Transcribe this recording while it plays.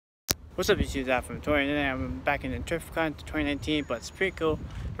What's up, YouTube? That from 2019. I'm back in the TriffCon 2019, but it's pretty cool.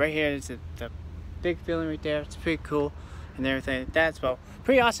 Right here is the big building right there. It's pretty cool and everything like that. So,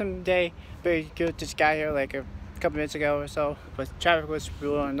 pretty awesome day. Very good. Just got here like a couple minutes ago or so, but traffic was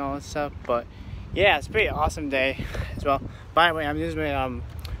rural and all that stuff. But yeah, it's a pretty awesome day as well. By the way, I'm using my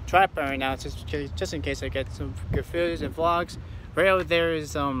tripod right now just in case I get some good videos and vlogs. Right over there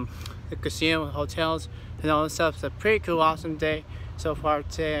is the casino, hotels, and all that stuff. It's a pretty cool, awesome day so far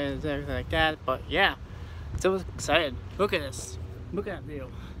today and everything like that. But yeah, so excited. Look at this. Look at that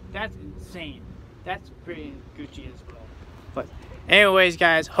view. That's insane. That's pretty Gucci as well. But anyways,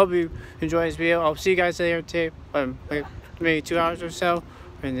 guys, hope you enjoy this video. I'll see you guys later today, like maybe 2 hours or so.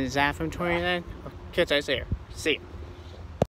 And this is Zaf from 29. I'll catch you guys later. See ya.